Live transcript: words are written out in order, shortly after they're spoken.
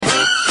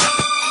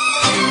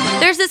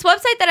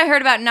website that I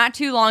heard about not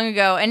too long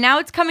ago, and now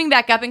it's coming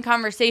back up in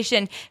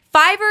conversation.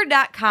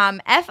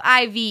 Fiverr.com,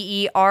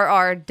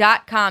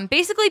 Fiverr.com.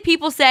 Basically,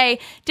 people say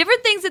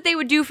different things that they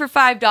would do for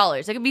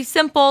 $5. It could be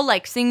simple,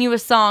 like sing you a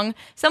song.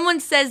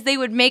 Someone says they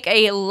would make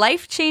a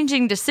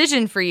life-changing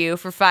decision for you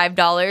for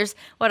 $5.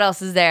 What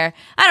else is there?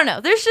 I don't know.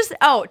 There's just,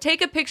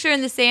 take a picture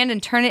in the sand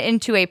and turn it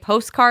into a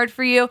postcard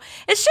for you.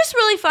 It's just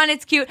really fun.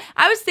 It's cute.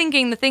 I was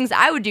thinking the things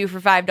I would do for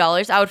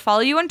 $5. I would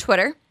follow you on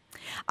Twitter.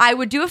 I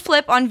would do a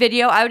flip on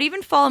video. I would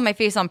even follow my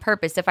face on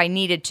purpose if I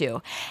needed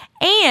to.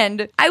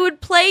 And I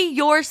would play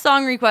your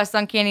song request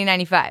on Candy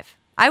 95.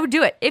 I would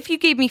do it if you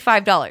gave me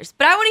 $5.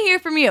 But I want to hear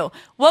from you.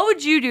 What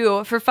would you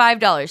do for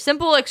 $5?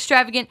 Simple,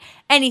 extravagant,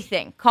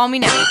 anything. Call me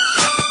now.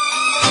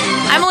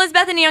 I'm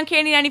Elizabeth on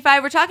Candy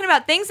 95. We're talking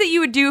about things that you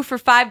would do for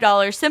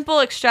 $5.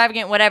 Simple,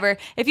 extravagant, whatever.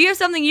 If you have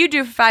something you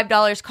do for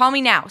 $5, call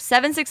me now.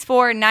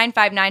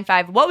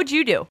 764-9595. What would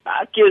you do?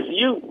 I'd kiss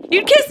you.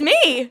 You'd kiss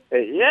me?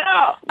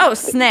 Yeah. Oh,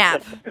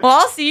 snap. Well,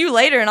 I'll see you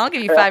later and I'll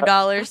give you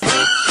 $5.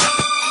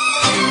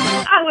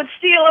 I would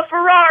steal a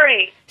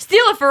Ferrari.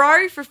 Steal a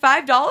Ferrari for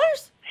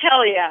 $5?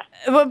 Hell yeah.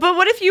 But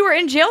what if you were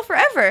in jail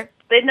forever?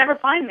 They'd never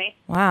find me.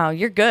 Wow,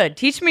 you're good.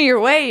 Teach me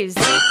your ways.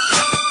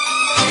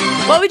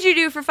 What would you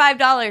do for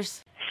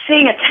 $5?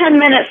 Sing a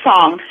 10-minute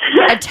song.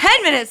 A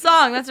 10-minute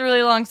song? That's a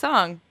really long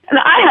song. And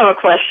I have a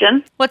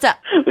question. What's up?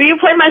 Will you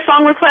play my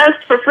song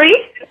request for free?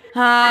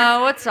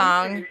 What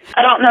song?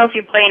 I don't know if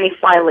you play any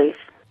Flyleaf.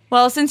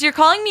 Well, since you're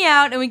calling me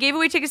out and we gave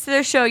away tickets to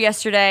their show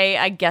yesterday,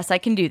 I guess I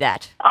can do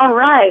that. All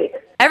right.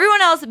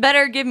 Everyone else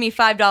better give me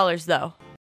 $5, though.